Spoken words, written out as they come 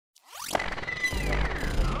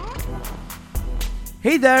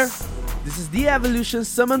Hey there, this is the Evolution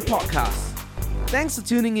Sermon Podcast. Thanks for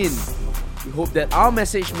tuning in. We hope that our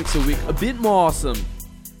message makes your week a bit more awesome.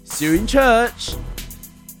 See you in church.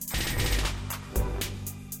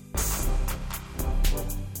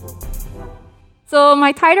 So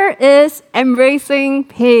my title is Embracing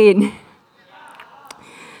Pain.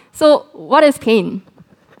 So what is pain?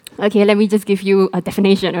 Okay, let me just give you a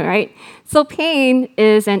definition, all right? So pain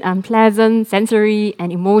is an unpleasant sensory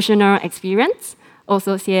and emotional experience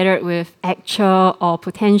associated with actual or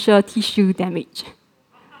potential tissue damage.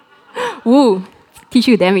 Woo,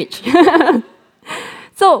 tissue damage.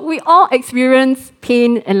 So we all experience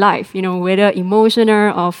pain in life, whether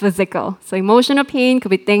emotional or physical. So emotional pain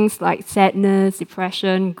could be things like sadness,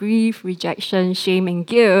 depression, grief, rejection, shame, and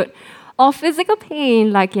guilt. Or physical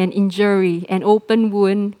pain like an injury, an open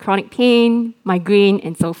wound, chronic pain, migraine,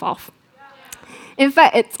 and so forth. In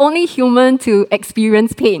fact, it's only human to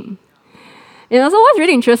experience pain. So what's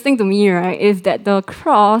really interesting to me, right, is that the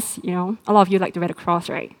cross, a lot of you like to wear the cross,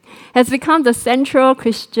 right, has become the central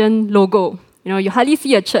Christian logo. You hardly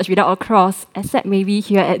see a church without a cross, except maybe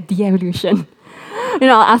here at The Evolution. I was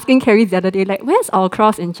asking Carrie the other day, like, where's our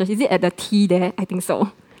cross in church? Is it at the T there? I think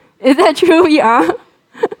so. Is that true? We are?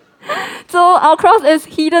 So our cross is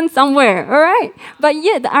hidden somewhere, all right? But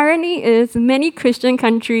yet the irony is many Christian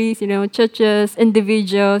countries, churches,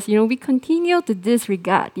 individuals, we continue to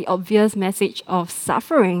disregard the obvious message of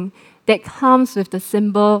suffering that comes with the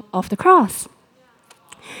symbol of the cross.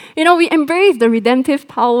 We embrace the redemptive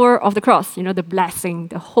power of the cross, the blessing,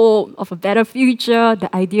 the hope of a better future,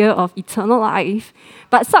 the idea of eternal life.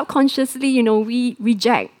 But subconsciously, we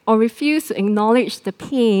reject or refuse to acknowledge the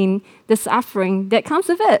pain, the suffering that comes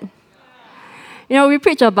with it. We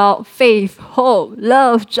preach about faith, hope,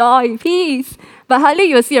 love, joy, peace. But hardly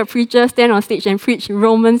you'll see a preacher stand on stage and preach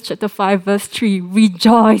Romans chapter 5, verse 3,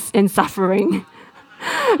 rejoice in suffering.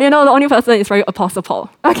 The only person is probably Apostle Paul.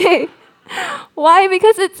 Okay? Why?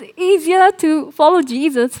 Because it's easier to follow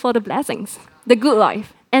Jesus for the blessings, the good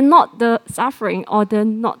life, and not the suffering or the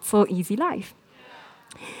not so easy life.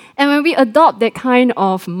 And when we adopt that kind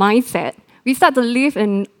of mindset, we start to live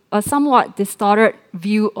in a somewhat distorted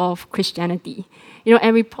view of Christianity.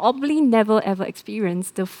 And we probably never ever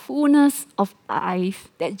experience the fullness of life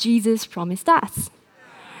that Jesus promised us.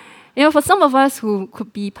 For some of us who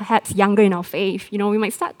could be perhaps younger in our faith, we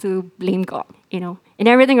might start to blame God, and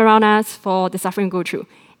everything around us for the suffering we go through.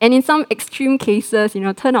 And in some extreme cases,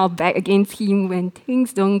 turn our back against Him when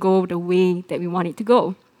things don't go the way that we want it to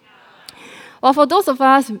go. Or for those of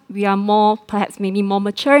us, we are maybe more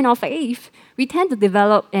mature in our faith, we tend to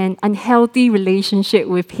develop an unhealthy relationship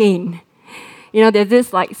with pain. There's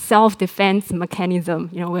this self-defense mechanism,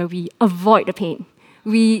 where we avoid the pain.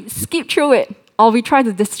 We skip through it, or we try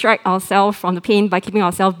to distract ourselves from the pain by keeping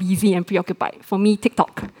ourselves busy and preoccupied. For me,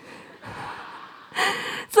 TikTok.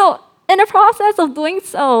 So in the process of doing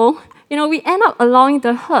so, we end up allowing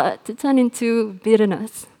the hurt to turn into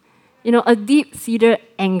bitterness, a deep-seated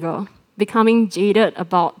anger, becoming jaded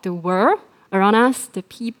about the world around us, the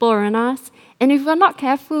people around us, and if we're not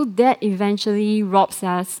careful, that eventually robs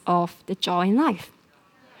us of the joy in life.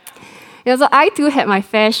 So I too had my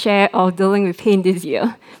fair share of dealing with pain this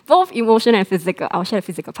year, both emotional and physical. I'll share the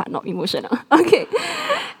physical part, not emotional. Okay.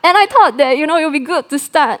 And I thought that, it would be good to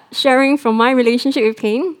start sharing from my relationship with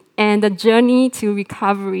pain and the journey to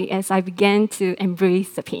recovery as I began to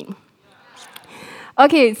embrace the pain.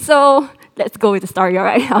 Okay, so let's go with the story, all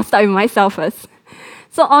right? I'll start with myself first.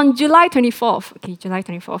 So on July 24th,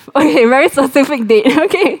 okay, very specific date,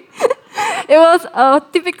 okay? It was a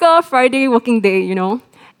typical Friday working day,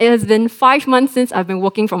 It has been 5 months since I've been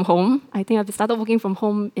working from home. I think I've started working from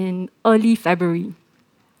home in early February.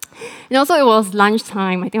 So it was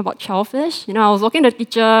lunchtime, I think about 12-ish. I was walking in the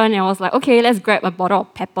kitchen and I was like, okay, let's grab a bottle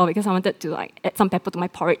of pepper because I wanted to add some pepper to my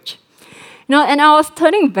porridge. And I was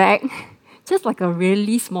turning back, just like a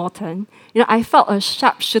really small turn. I felt a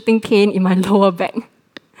sharp shooting pain in my lower back.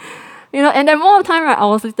 And that moment of time, right, I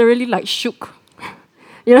was literally shook.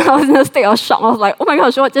 I was in a state of shock. I was like, oh my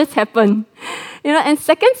gosh, what just happened? And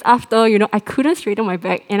seconds after, I couldn't straighten my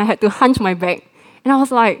back and I had to hunch my back. And I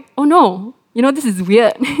was like, oh no, this is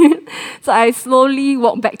weird. So I slowly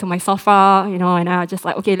walked back to my sofa, and I was just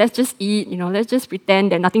like, okay, let's just eat, let's just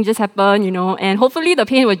pretend that nothing just happened, and hopefully the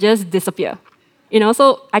pain will just disappear.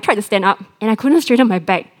 So I tried to stand up and I couldn't straighten my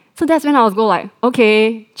back. So that's when I was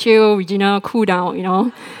okay, chill, Regina, cool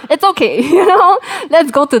down, It's okay,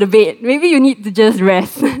 Let's go to the bed. Maybe you need to just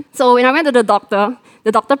rest. So when I went to the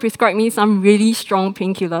doctor prescribed me some really strong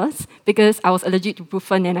painkillers because I was allergic to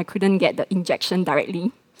Brufen and I couldn't get the injection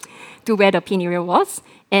directly to where the pain area was.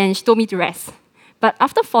 And she told me to rest. But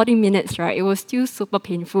after 40 minutes, right, it was still super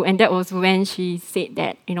painful. And that was when she said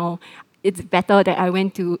that, it's better that I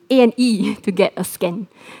went to A&E to get a scan.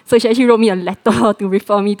 So she actually wrote me a letter to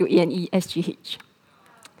refer me to A&E SGH.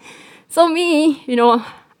 So me,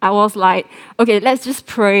 I was like, okay, let's just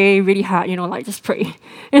pray really hard, just pray.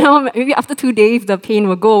 Maybe after 2 days, the pain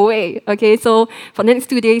will go away. Okay, so for the next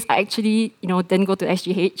 2 days, I actually, didn't go to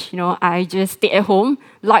SGH. I just stayed at home,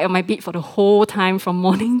 lied on my bed for the whole time from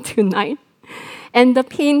morning to night. And the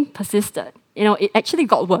pain persisted. It actually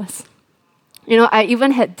got worse. I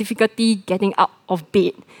even had difficulty getting out of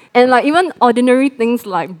bed. And even ordinary things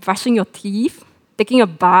like brushing your teeth, taking a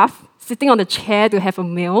bath, sitting on the chair to have a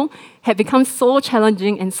meal had become so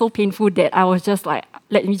challenging and so painful that I was just like,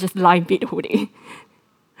 let me just lie in bed the whole day.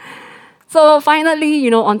 So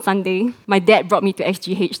finally, on Sunday, my dad brought me to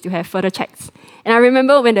SGH to have further checks. And I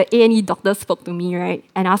remember when the A&E doctor spoke to me, right,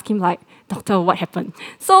 and asked him doctor, what happened?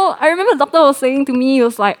 So I remember the doctor was saying to me, he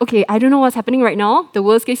was like, okay, I don't know what's happening right now. The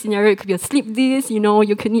worst case scenario, it could be a slip disc,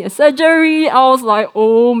 you could need a surgery. I was like,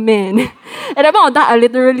 oh man. At that point of time, I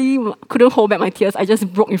literally couldn't hold back my tears. I just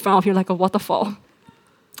broke in front of him like a waterfall.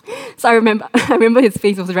 So I remember his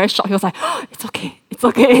face was very shocked. He was like, oh, it's okay.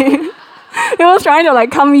 He was trying to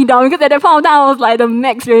calm me down because at that point of time, I was like the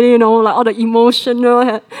max really, all the emotions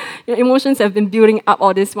have been building up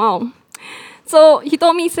all this while. So he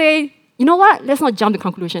told me, say, you know what? Let's not jump to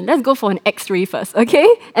conclusion. Let's go for an X-ray first, okay?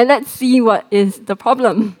 And let's see what is the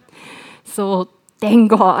problem. So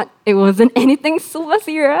thank God it wasn't anything super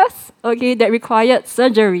serious, okay, that required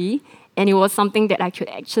surgery, and it was something that I could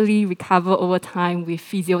actually recover over time with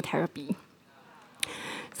physiotherapy.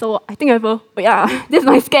 So I think this is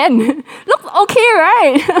my scan. Looks okay,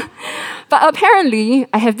 right? But apparently,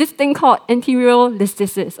 I have this thing called anterior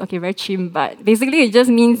listhesis. Okay, very chim, but basically it just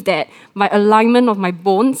means that my alignment of my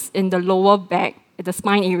bones in the lower back, at the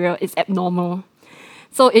spine area, is abnormal.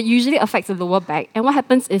 So it usually affects the lower back. And what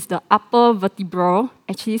happens is the upper vertebral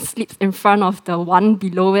actually slips in front of the one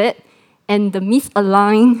below it, and the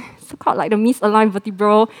misaligned, so-called the misaligned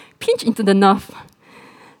vertebral pinch into the nerve.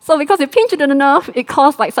 So because it pinched into the nerve, it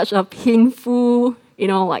caused such a painful,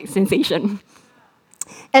 sensation.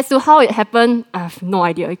 As to how it happened, I have no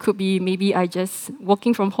idea. It could be maybe I just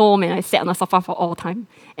working from home and I sat on the sofa for all time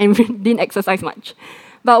and didn't exercise much.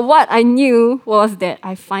 But what I knew was that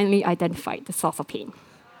I finally identified the source of pain.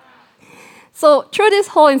 So through this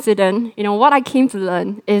whole incident, what I came to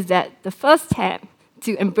learn is that the first step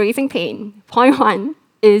to embracing pain, point one,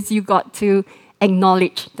 is you got to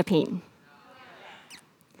acknowledge the pain.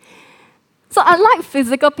 So unlike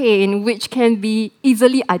physical pain, which can be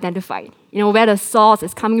easily identified, where the source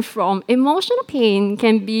is coming from, emotional pain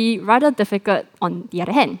can be rather difficult on the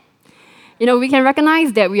other hand. We can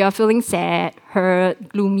recognize that we are feeling sad, hurt,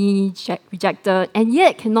 gloomy, rejected, and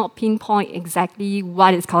yet cannot pinpoint exactly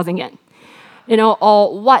what is causing it,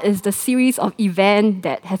 or what is the series of events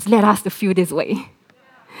that has led us to feel this way.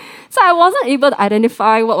 So I wasn't able to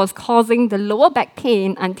identify what was causing the lower back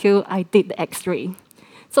pain until I did the X-ray.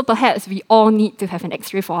 So perhaps we all need to have an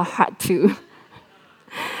X-ray for our heart too.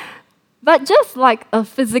 But just like a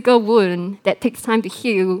physical wound that takes time to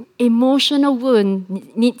heal, emotional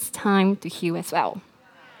wound needs time to heal as well.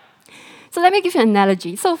 So let me give you an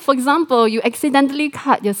analogy. So for example, you accidentally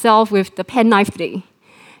cut yourself with the penknife today.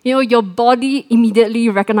 Your body immediately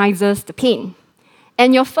recognizes the pain.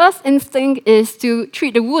 And your first instinct is to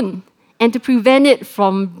treat the wound and to prevent it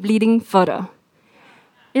from bleeding further.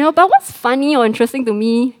 But what's funny or interesting to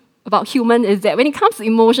me about human is that when it comes to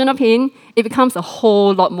emotional pain, it becomes a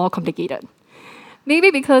whole lot more complicated.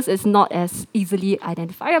 Maybe because it's not as easily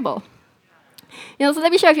identifiable. So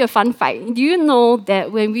let me share with you a fun fact. Do you know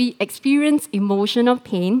that when we experience emotional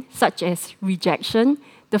pain, such as rejection,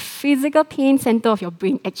 the physical pain center of your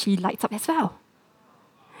brain actually lights up as well?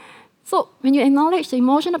 So when you acknowledge the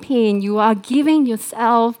emotional pain, you are giving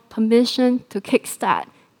yourself permission to kickstart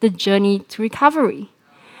the journey to recovery.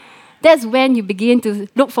 That's when you begin to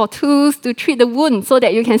look for tools to treat the wound so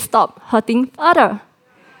that you can stop hurting further.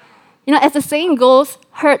 As the saying goes,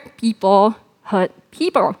 hurt people hurt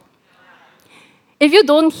people. If you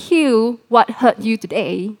don't heal what hurt you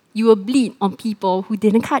today, you will bleed on people who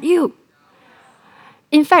didn't cut you.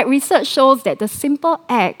 In fact, research shows that the simple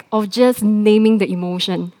act of just naming the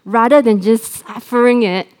emotion, rather than just suffering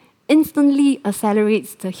it, instantly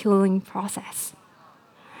accelerates the healing process.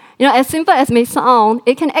 As simple as it may sound,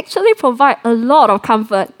 it can actually provide a lot of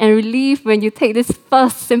comfort and relief when you take this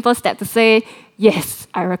first simple step to say, yes,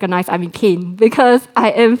 I recognize I'm in pain because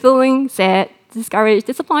I am feeling sad, discouraged,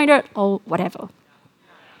 disappointed, or whatever.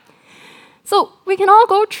 So we can all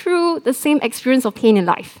go through the same experience of pain in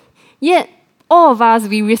life. Yet, all of us,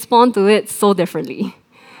 we respond to it so differently.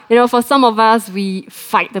 For some of us, we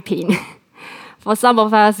fight the pain. For some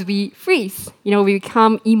of us, we freeze. We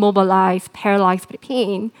become immobilized, paralyzed by the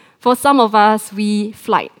pain. For some of us, we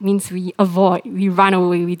flight, means we avoid, we run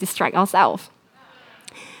away, we distract ourselves.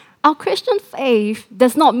 Our Christian faith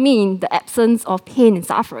does not mean the absence of pain and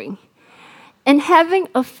suffering. And having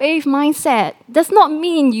a faith mindset does not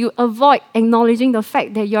mean you avoid acknowledging the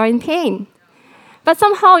fact that you're in pain. But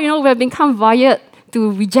somehow, we have become wired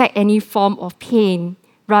to reject any form of pain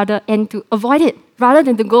and to avoid it, rather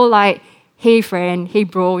than to go like, hey friend, hey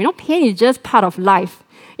bro, pain is just part of life.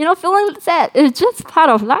 Feeling sad is just part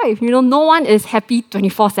of life. No one is happy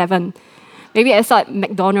 24/7. Maybe I saw at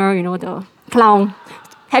McDonald's, the clown,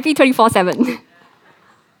 happy 24/7.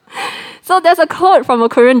 So there's a quote from a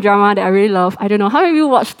Korean drama that I really love. I don't know, how many of you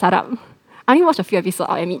watched Startup? I only watched a few episodes,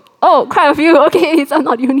 I mean. Oh, quite a few, okay, so I'm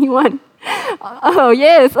not the only one. Oh,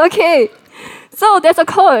 yes, okay. So there's a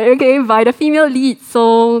quote, okay, by the female lead,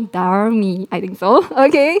 So Darmi, I think so,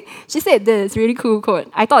 okay? She said this really cool quote.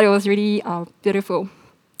 I thought it was really beautiful.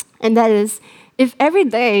 And that is, if every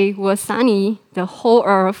day was sunny, the whole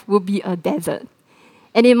earth would be a desert.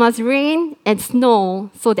 And it must rain and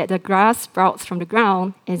snow so that the grass sprouts from the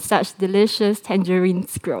ground and such delicious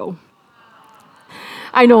tangerines grow.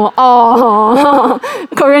 I know, oh,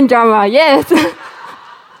 Korean drama, yes.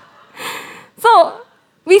 So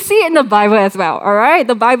we see it in the Bible as well, all right?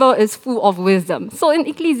 The Bible is full of wisdom. So in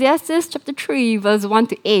Ecclesiastes chapter 3, verse 1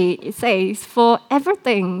 to 8, it says, for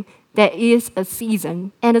everything there is a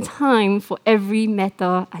season and a time for every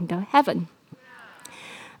matter under heaven.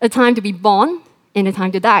 A time to be born and a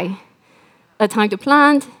time to die. A time to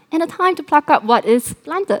plant and a time to pluck up what is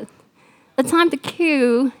planted. A time to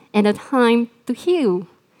kill and a time to heal.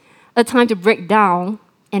 A time to break down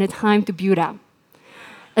and a time to build up.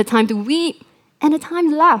 A time to weep and a time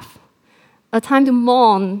to laugh. A time to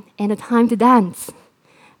mourn and a time to dance.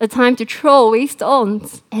 A time to throw away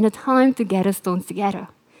stones and a time to gather stones together.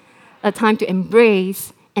 A time to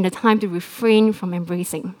embrace and a time to refrain from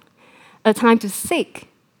embracing. A time to seek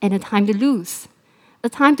and a time to lose. A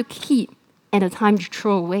time to keep and a time to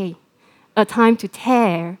throw away. A time to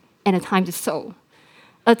tear and a time to sow.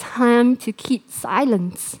 A time to keep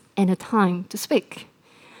silence and a time to speak.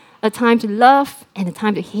 A time to love and a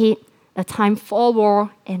time to hate. A time for war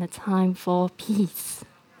and a time for peace.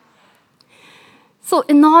 So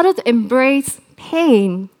in order to embrace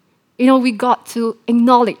pain, we got to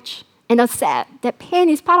acknowledge and accept that pain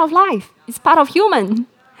is part of life. It's part of human.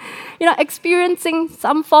 Experiencing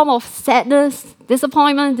some form of sadness,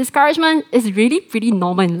 disappointment, discouragement is really pretty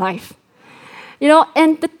normal in life.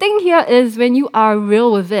 And the thing here is when you are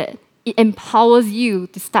real with it, it empowers you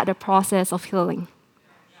to start the process of healing.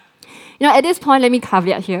 At this point, let me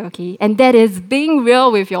caveat here, okay? And that is being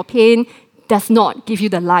real with your pain does not give you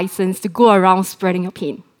the license to go around spreading your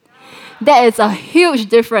pain. There is a huge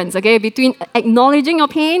difference, okay, between acknowledging your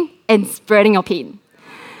pain and spreading your pain.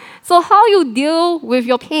 So how you deal with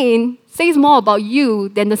your pain says more about you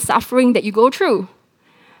than the suffering that you go through.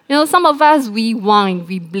 Some of us, we whine,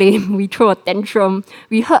 we blame, we throw a tantrum,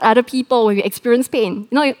 we hurt other people when we experience pain.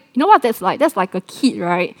 You know what that's like? That's like a kid,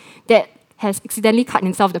 right, that has accidentally cut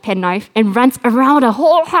himself with a penknife and runs around the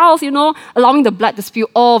whole house, allowing the blood to spill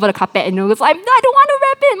all over the carpet. It's like, I don't want to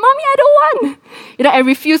wrap it, mommy, I don't want. And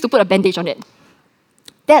refuse to put a bandage on it.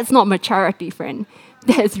 That's not maturity, friend.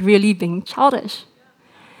 That's really being childish.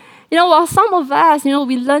 While some of us,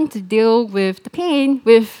 we learn to deal with the pain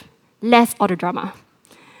with less of the drama.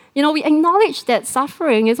 We acknowledge that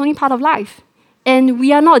suffering is only part of life. And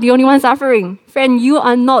we are not the only ones suffering. Friend, you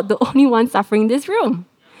are not the only one suffering in this room.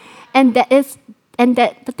 And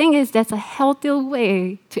the thing is, that's a healthier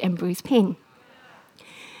way to embrace pain.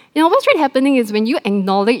 What's really happening is when you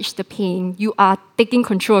acknowledge the pain, you are taking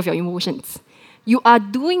control of your emotions. You are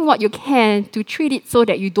doing what you can to treat it so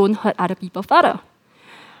that you don't hurt other people further.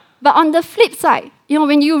 But on the flip side,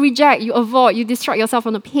 when you reject, you avoid, you distract yourself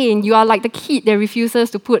from the pain, you are like the kid that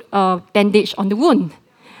refuses to put a bandage on the wound.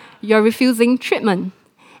 You are refusing treatment.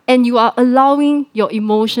 And you are allowing your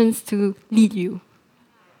emotions to lead you.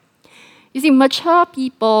 You see, mature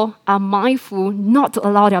people are mindful not to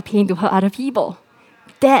allow their pain to hurt other people.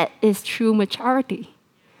 That is true maturity.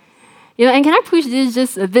 And can I push this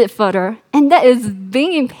just a bit further? And that is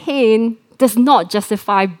being in pain does not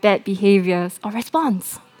justify bad behaviors or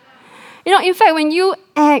response. In fact, when you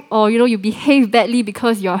act or, you behave badly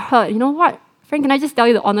because you're hurt, you know what? Friend, can I just tell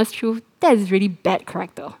you the honest truth? That is really bad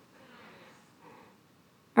character.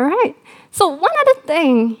 All right? So one other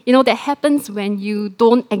thing, that happens when you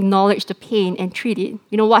don't acknowledge the pain and treat it,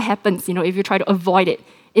 what happens, if you try to avoid it,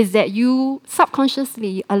 is that you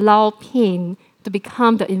subconsciously allow pain to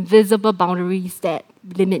become the invisible boundaries that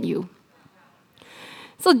limit you.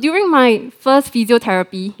 So during my first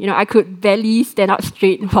physiotherapy, I could barely stand up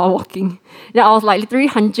straight while walking. I was like literally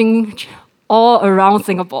hunching all around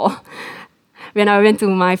Singapore when I went to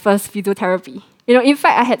my first physiotherapy. In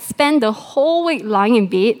fact, I had spent the whole week lying in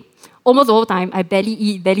bed, almost the whole time. I barely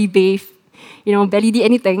eat, barely bathe, barely did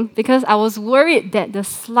anything because I was worried that the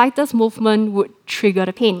slightest movement would trigger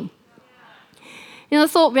the pain.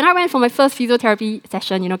 So when I went for my first physiotherapy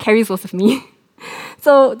session, Carrie was with me.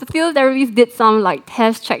 So the physiotherapist did some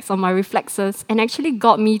test checks on my reflexes and actually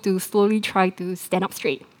got me to slowly try to stand up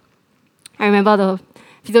straight. I remember the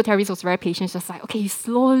physiotherapist was very patient, just like, okay, you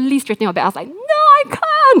slowly straighten your back. I was like, no, I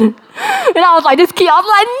can't. I was like this kid, I was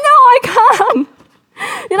like, no, I can't.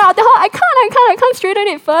 I tell her, I can't straighten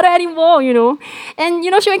it further anymore,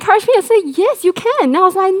 And, she encouraged me and said, yes, you can. And I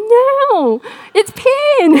was like, no, it's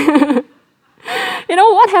pain.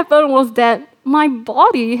 What happened was that my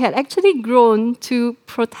body had actually grown to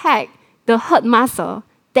protect the hurt muscle,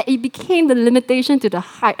 that it became the limitation to the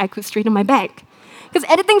height I could straighten my back. Because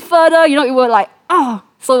anything further, it would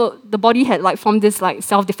so the body had formed this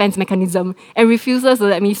self-defense mechanism and refuses to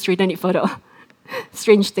let me straighten it further.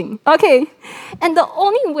 Strange thing. Okay, and the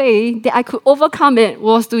only way that I could overcome it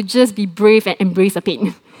was to just be brave and embrace the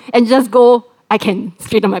pain and just go, I can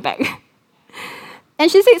straighten my back.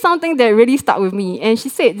 And she said something that really stuck with me. And she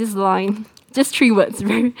said this line, just 3 words,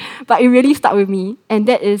 but it really stuck with me. And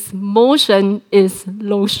that is, motion is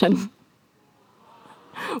lotion.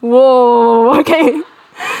 Whoa, okay.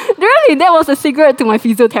 Really, that was a secret to my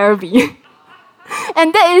physiotherapy.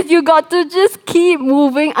 And that is, you got to just keep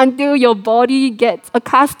moving until your body gets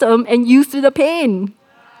accustomed and used to the pain.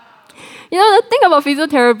 The thing about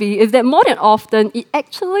physiotherapy is that more than often, it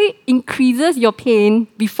actually increases your pain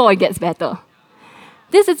before it gets better.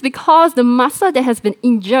 This is because the muscle that has been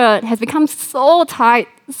injured has become so tight,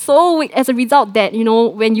 so weak as a result that,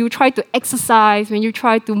 when you try to exercise, when you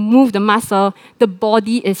try to move the muscle, the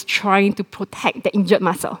body is trying to protect the injured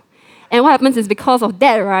muscle. And what happens is because of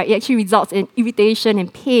that, right, it actually results in irritation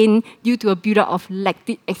and pain due to a buildup of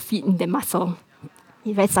lactic acid in the muscle.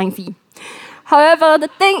 It's very sciencey. However, the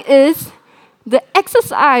thing is, the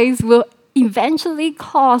exercise will eventually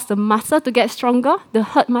cause the muscle to get stronger, the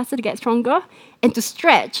hurt muscle to get stronger, and to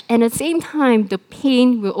stretch. And at the same time, the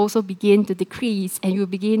pain will also begin to decrease and you will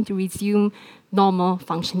begin to resume normal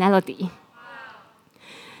functionality.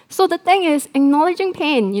 So the thing is, acknowledging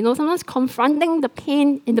pain, sometimes confronting the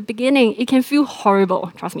pain in the beginning, it can feel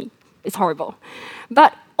horrible. Trust me, it's horrible.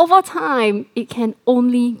 But over time, it can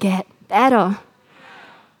only get better.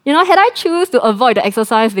 Had I choose to avoid the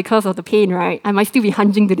exercise because of the pain, right, I might still be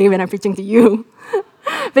hunching today when I'm preaching to you.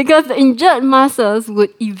 Because the injured muscles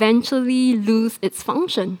would eventually lose its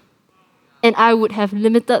function. And I would have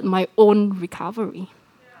limited my own recovery.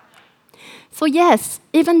 So yes,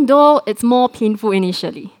 even though it's more painful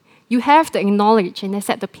initially, you have to acknowledge and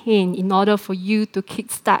accept the pain in order for you to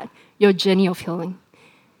kickstart your journey of healing.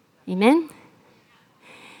 Amen?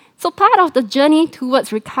 So part of the journey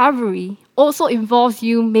towards recovery also involves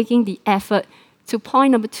you making the effort to,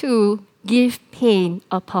 point number 2, give pain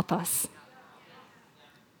a purpose.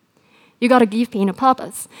 You got to give pain a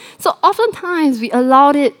purpose. So oftentimes we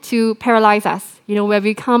allowed it to paralyze us, where we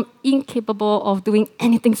become incapable of doing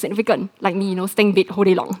anything significant, like me, staying in bed whole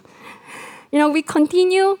day long. We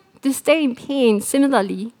continue to stay in pain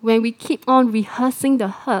similarly when we keep on rehearsing the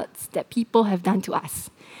hurts that people have done to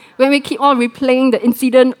us. When we keep on replaying the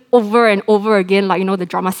incident over and over again, like, the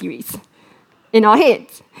drama series in our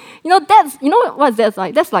heads. What's that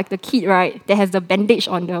like? That's like the kid, right, that has the bandage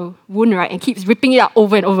on the wound, right, and keeps ripping it out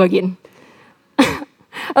over and over again.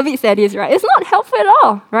 A bit sadist, right? It's not helpful at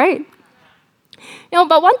all, right?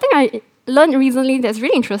 But one thing I learned recently that's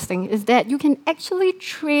really interesting is that you can actually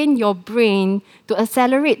train your brain to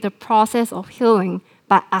accelerate the process of healing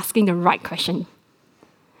by asking the right question.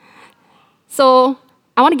 So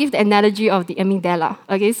I want to give the analogy of the amygdala.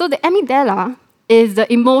 Okay, so the amygdala is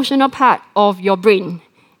the emotional part of your brain.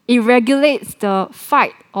 It regulates the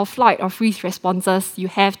fight or flight or freeze responses you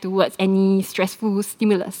have towards any stressful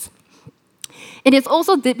stimulus. It is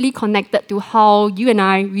also deeply connected to how you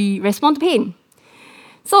and we respond to pain.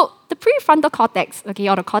 So the prefrontal cortex, or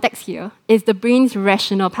the cortex here, is the brain's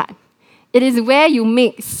rational part. It is where you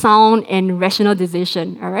make sound and rational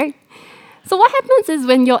decisions, all right? So what happens is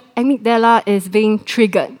when your amygdala is being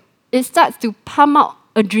triggered, it starts to pump out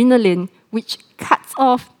adrenaline, which cuts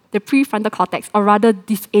off the prefrontal cortex, or rather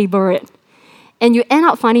disable it. And you end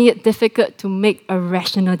up finding it difficult to make a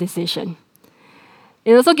rational decision.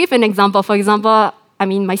 It also give an example. For example,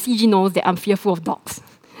 my CG knows that I'm fearful of dogs.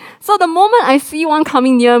 So the moment I see one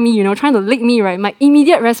coming near me, trying to lick me, right, my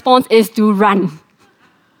immediate response is to run.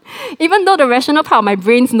 Even though the rational part of my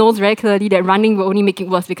brain knows very clearly that running will only make it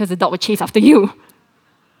worse because the dog will chase after you.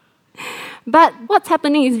 But what's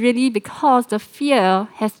happening is really because the fear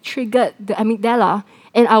has triggered the amygdala,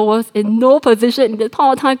 and I was in no position in that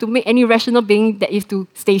point of time to make any rational being that is to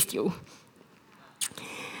stay still.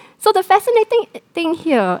 So the fascinating thing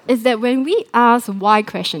here is that when we ask why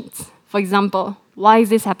questions, for example, why is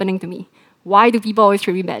this happening to me? Why do people always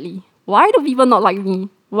treat me badly? Why do people not like me?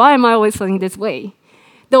 Why am I always feeling this way?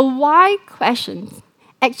 The why questions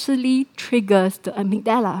actually triggers the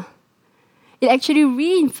amygdala. It actually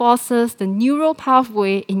reinforces the neural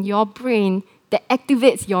pathway in your brain that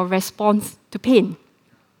activates your response to pain.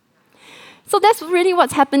 So that's really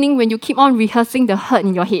what's happening when you keep on rehearsing the hurt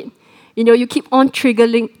in your head. You keep on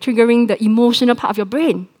triggering the emotional part of your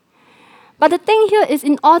brain. But the thing here is,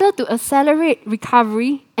 in order to accelerate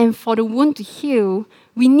recovery and for the wound to heal,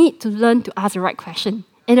 we need to learn to ask the right question.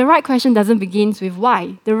 And the right question doesn't begin with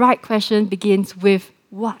why. The right question begins with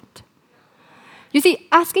what. You see,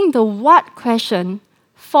 asking the what question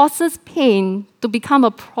forces pain to become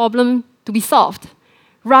a problem to be solved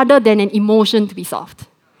rather than an emotion to be solved.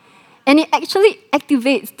 And it actually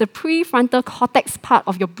activates the prefrontal cortex part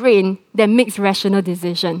of your brain that makes rational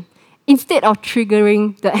decisions instead of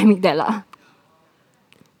triggering the amygdala.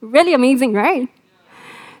 Really amazing, right?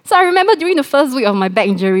 So I remember during the first week of my back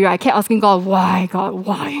injury, I kept asking God, why, God,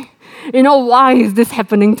 why? Why is this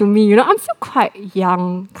happening to me? I'm still quite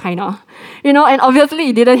young, kind of. And obviously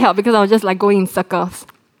it didn't help because I was just like going in circles.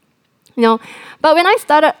 But when I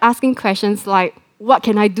started asking questions like, what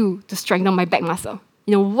can I do to strengthen my back muscle?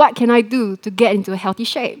 What can I do to get into a healthy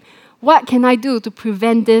shape? What can I do to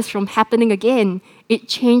prevent this from happening again? It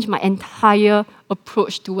changed my entire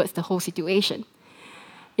approach towards the whole situation.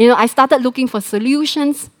 I started looking for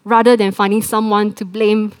solutions rather than finding someone to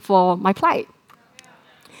blame for my plight.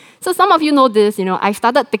 So some of you know this, I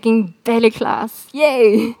started taking ballet class,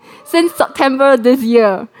 yay, since September this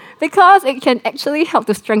year, because it can actually help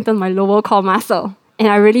to strengthen my lower core muscle. And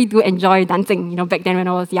I really do enjoy dancing, back then when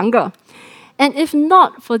I was younger. And if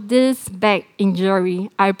not for this back injury,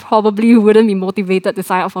 I probably wouldn't be motivated to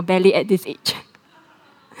sign up for ballet at this age.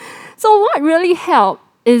 So what really helped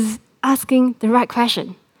is asking the right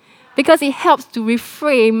question, because it helps to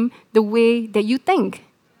reframe the way that you think.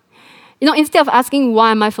 Instead of asking,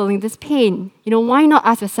 why am I feeling this pain? Why not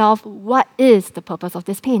ask yourself, what is the purpose of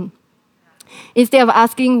this pain? Instead of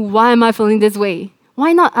asking, why am I feeling this way?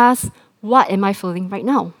 Why not ask, what am I feeling right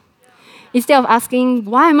now? Instead of asking,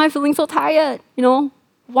 why am I feeling so tired?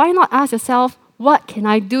 Why not ask yourself, what can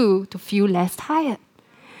I do to feel less tired?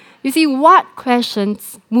 You see, what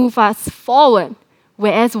questions move us forward,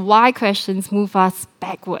 whereas why questions move us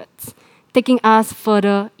backwards, taking us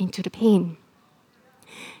further into the pain.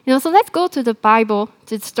 So let's go to the Bible,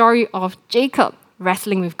 to the story of Jacob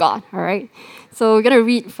wrestling with God, all right? So we're going to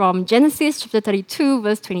read from Genesis chapter 32,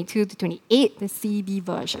 verse 22 to 28, the CB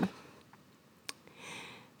version.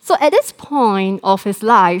 So at this point of his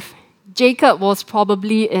life, Jacob was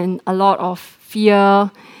probably in a lot of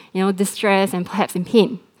fear, distress, and perhaps in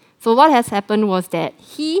pain. So what has happened was that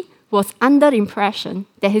he was under the impression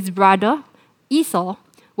that his brother, Esau,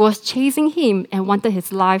 was chasing him and wanted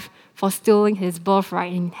his life for stealing his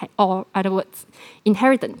birthright, or other words,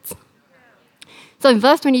 inheritance. So in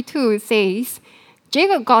verse 22, it says,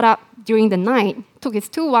 Jacob got up during the night, took his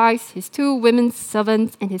 2 wives, his 2 women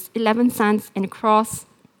servants, and his 11 sons, and crossed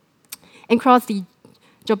the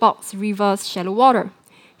Jabbok's river's shallow water.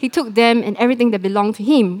 He took them and everything that belonged to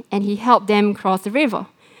him, and he helped them cross the river.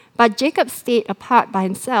 But Jacob stayed apart by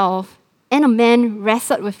himself, and a man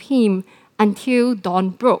wrestled with him until dawn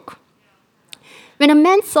broke. When the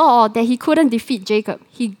man saw that he couldn't defeat Jacob,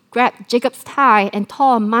 he grabbed Jacob's thigh and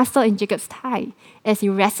tore a master in Jacob's thigh as he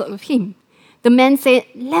wrestled with him. The man said,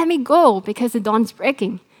 "Let me go because the dawn's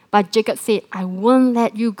breaking." But Jacob said, "I won't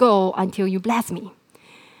let you go until you bless me."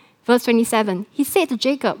 Verse 27, he said to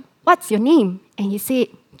Jacob, "What's your name?" And he said,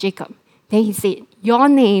 "Jacob." Then he said, "Your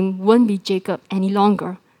name won't be Jacob any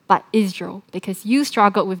longer, but Israel, because you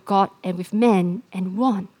struggled with God and with men and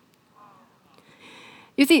won."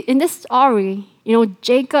 You see, in this story,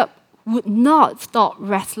 Jacob would not stop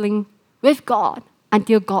wrestling with God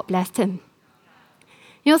until God blessed him.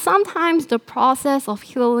 Sometimes the process of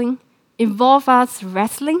healing involves us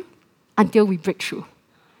wrestling until we break through.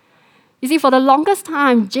 You see, for the longest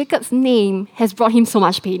time, Jacob's name has brought him so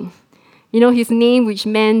much pain. His name, which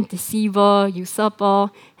meant deceiver,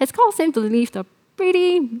 usurper, has caused him to live a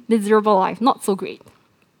pretty miserable life, not so great.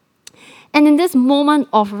 And in this moment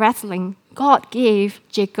of wrestling, God gave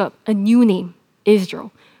Jacob a new name,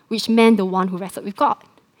 Israel, which meant the one who wrestled with God.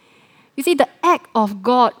 You see, the act of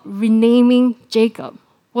God renaming Jacob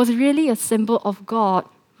was really a symbol of God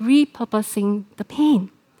repurposing the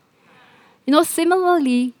pain.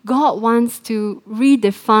 Similarly, God wants to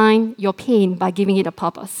redefine your pain by giving it a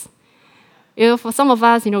purpose. For some of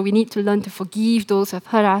us, we need to learn to forgive those who have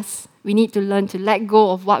hurt us. We need to learn to let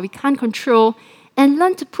go of what we can't control and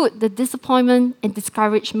learn to put the disappointment and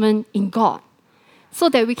discouragement in God so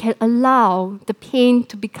that we can allow the pain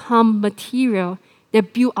to become material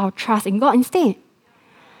that build our trust in God instead.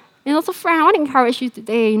 And also, friend, I want to encourage you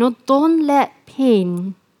today, don't let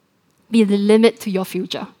pain be the limit to your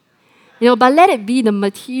future. But let it be the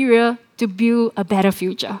material to build a better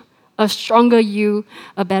future, a stronger you,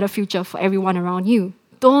 a better future for everyone around you.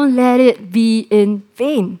 Don't let it be in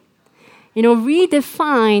vain.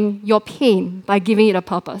 Redefine your pain by giving it a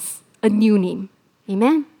purpose, a new name.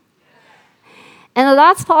 Amen? And the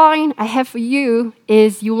last point I have for you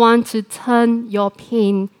is you want to turn your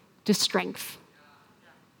pain to strength.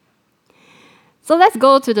 So let's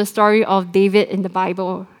go to the story of David in the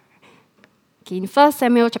Bible. Okay, in 1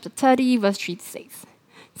 Samuel chapter 30, verse 3 to 6.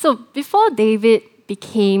 So before David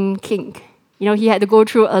became king, he had to go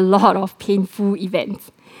through a lot of painful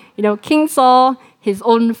events. King Saul, his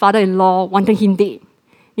own father-in-law, wanted him dead.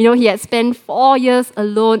 He had spent 4 years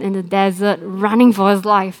alone in the desert running for his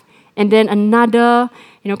life. And then another,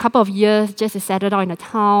 couple of years just to settle down in a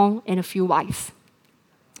town and a few wives.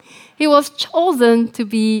 He was chosen to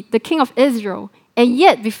be the king of Israel. And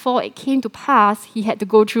yet, before it came to pass, he had to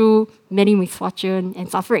go through many misfortune and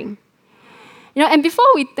suffering. And before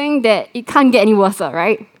we think that it can't get any worse,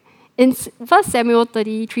 right? In 1 Samuel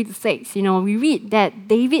 33 to 6, we read that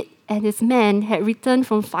David and his men had returned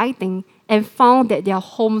from fighting and found that their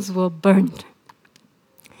homes were burned.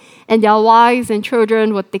 And their wives and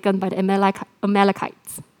children were taken by the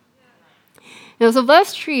Amalekites. So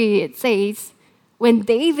verse 3, it says, when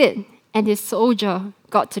David and his soldier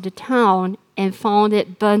got to the town and found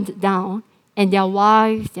it burned down, and their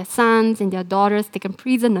wives, their sons, and their daughters taken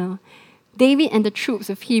prisoner, David and the troops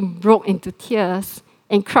with him broke into tears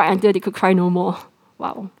and cried until they could cry no more.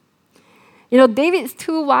 Wow. David's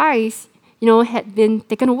 2 wives, had been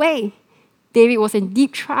taken away. David was in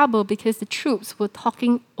deep trouble because the troops were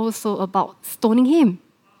talking also about stoning him.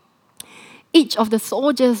 Each of the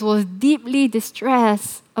soldiers was deeply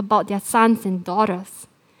distressed about their sons and daughters.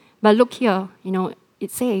 But look here,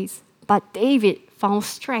 it says, but David found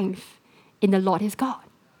strength in the Lord his God.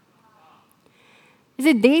 You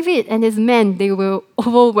see, David and his men, they were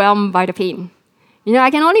overwhelmed by the pain.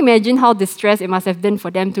 I can only imagine how distressed it must have been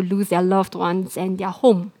for them to lose their loved ones and their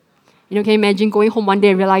home. Can you imagine going home one day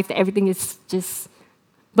and realize that everything is just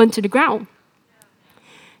burnt to the ground?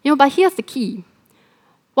 But here's the key.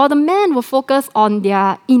 While the men were focused on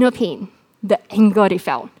their inner pain, the anger they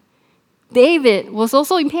felt, David was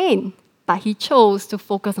also in pain, but he chose to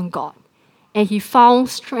focus on God, and he found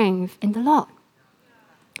strength in the Lord.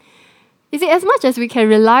 You see, as much as we can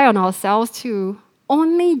rely on ourselves too,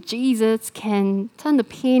 only Jesus can turn the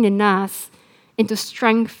pain in us into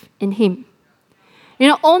strength in him.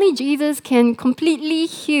 Only Jesus can completely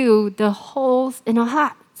heal the holes in our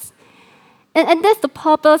hearts. And that's the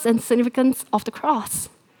purpose and significance of the cross.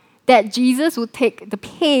 That Jesus will take the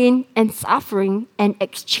pain and suffering and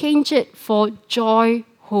exchange it for joy,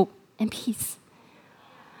 hope, and peace.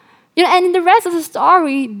 And in the rest of the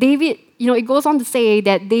story, David, it goes on to say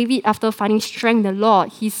that David, after finding strength in the Lord,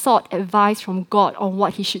 he sought advice from God on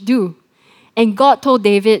what he should do. And God told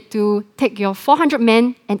David to take your 400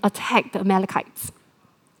 men and attack the Amalekites.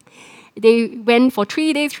 They went for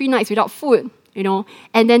 3 days, 3 nights without food,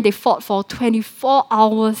 and then they fought for 24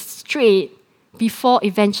 hours straight before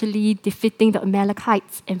eventually defeating the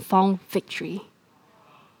Amalekites and found victory.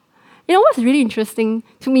 What's really interesting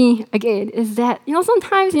to me, again, is that,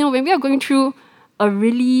 sometimes, when we are going through a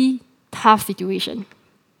really tough situation,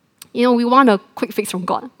 we want a quick fix from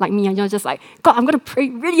God, like me, just like, God, I'm going to pray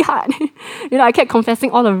really hard. I kept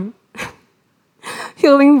confessing all the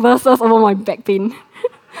healing verses over my back pain.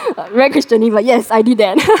 Very Christian-y, but yes, I did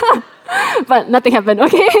that. But nothing happened,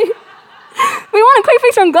 okay? We want a quick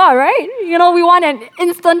fix from God, right? We want an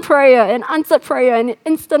instant prayer, an answered prayer, an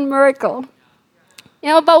instant miracle.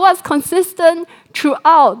 But what's consistent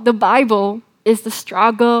throughout the Bible is the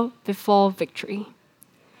struggle before victory.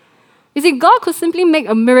 You see, God could simply make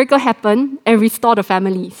a miracle happen and restore the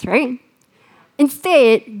families, right?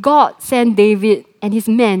 Instead, God sent David and his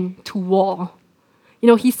men to war.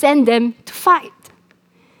 He sent them to fight.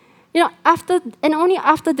 Only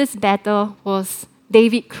after this battle was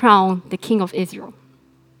David crowned the king of Israel.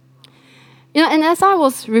 And as I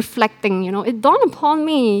was reflecting, it dawned upon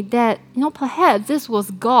me that, perhaps this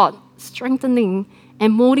was God strengthening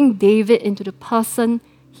and molding David into the person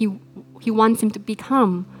he wants him to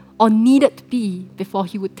become or needed to be before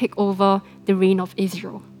he would take over the reign of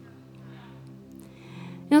Israel.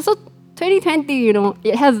 So 2020,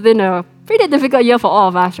 it has been a pretty difficult year for all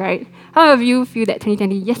of us, right? How of you feel that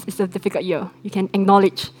 2020, yes, it's a difficult year? You can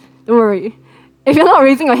acknowledge. Don't worry. If you're not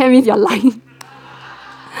raising your hand, means you're lying.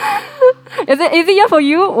 Is it easier for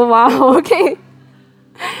you? Oh, wow, okay.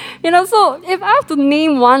 So if I have to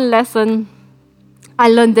name one lesson I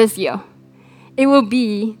learned this year, it will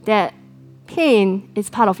be that pain is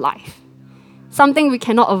part of life. Something we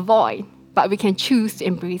cannot avoid, but we can choose to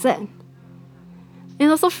embrace it.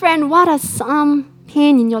 So friend, what are some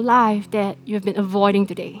pain in your life that you have been avoiding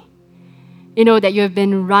today? That you have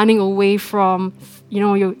been running away from,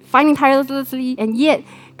 you're fighting tirelessly and yet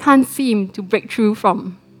can't seem to break through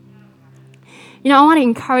from. I want to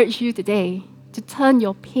encourage you today to turn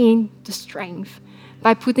your pain to strength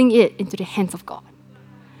by putting it into the hands of God.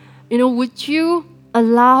 Would you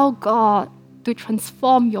allow God to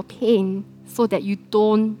transform your pain so that you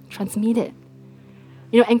don't transmit it?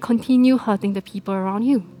 And continue hurting the people around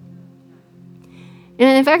you.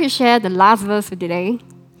 And if I could share the last verse for today,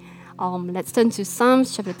 let's turn to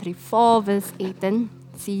Psalms chapter 34, verse 18,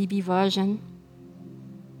 CEB version.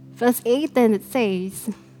 Verse 18, it says,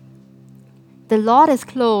 "The Lord is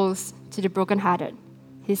close to the brokenhearted.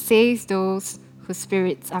 He saves those whose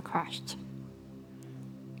spirits are crushed."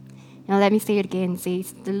 Now let me say it again. It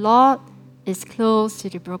says, "The Lord is close to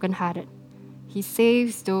the brokenhearted. He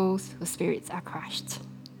saves those whose spirits are crushed."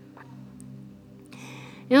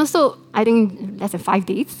 So I think less than 5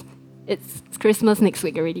 days. It's Christmas next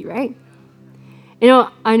week already, right?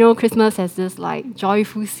 I know Christmas has this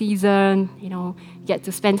joyful season, get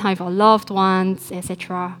to spend time with our loved ones,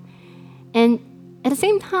 etc. And at the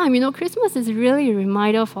same time, Christmas is really a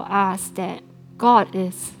reminder for us that God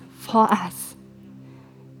is for us.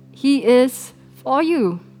 He is for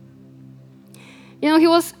you. He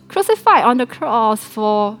was crucified on the cross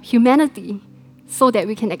for humanity so that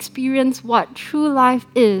we can experience what true life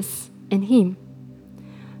is in Him.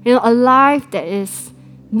 A life that is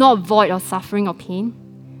not void of suffering or pain,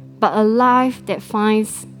 but a life that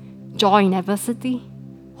finds joy in adversity,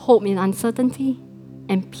 hope in uncertainty,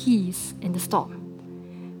 and peace in the storm.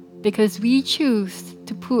 Because we choose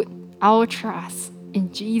to put our trust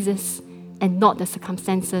in Jesus and not the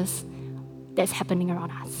circumstances that's happening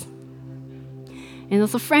around us. And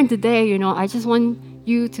also, friend, today, I just want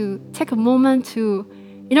you to take a moment to,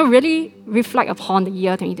 really reflect upon the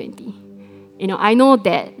year 2020. I know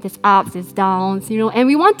that there's ups, there's downs, and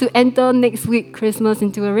we want to enter next week, Christmas,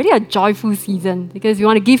 into a joyful season because we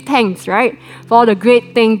want to give thanks, right, for all the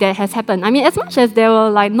great thing that has happened. As much as there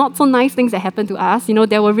were not so nice things that happened to us,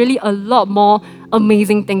 there were really a lot more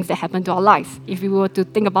amazing things that happened to our lives if we were to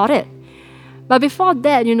think about it. But before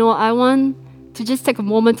that, I want to just take a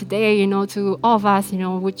moment today, to all of us,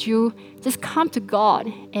 would you just come to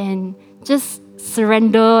God and just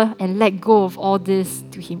surrender and let go of all this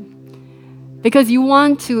to Him? Because you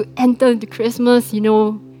want to enter into Christmas,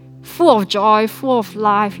 full of joy, full of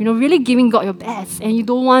life, really giving God your best. And you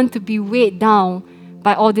don't want to be weighed down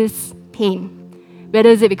by all this pain. Whether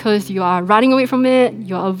is it because you are running away from it,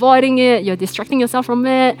 you're avoiding it, you're distracting yourself from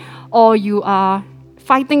it, or you are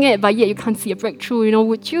fighting it, but yet you can't see a breakthrough,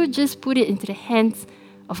 would you just put it into the hands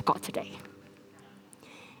of God today?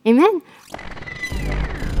 Amen.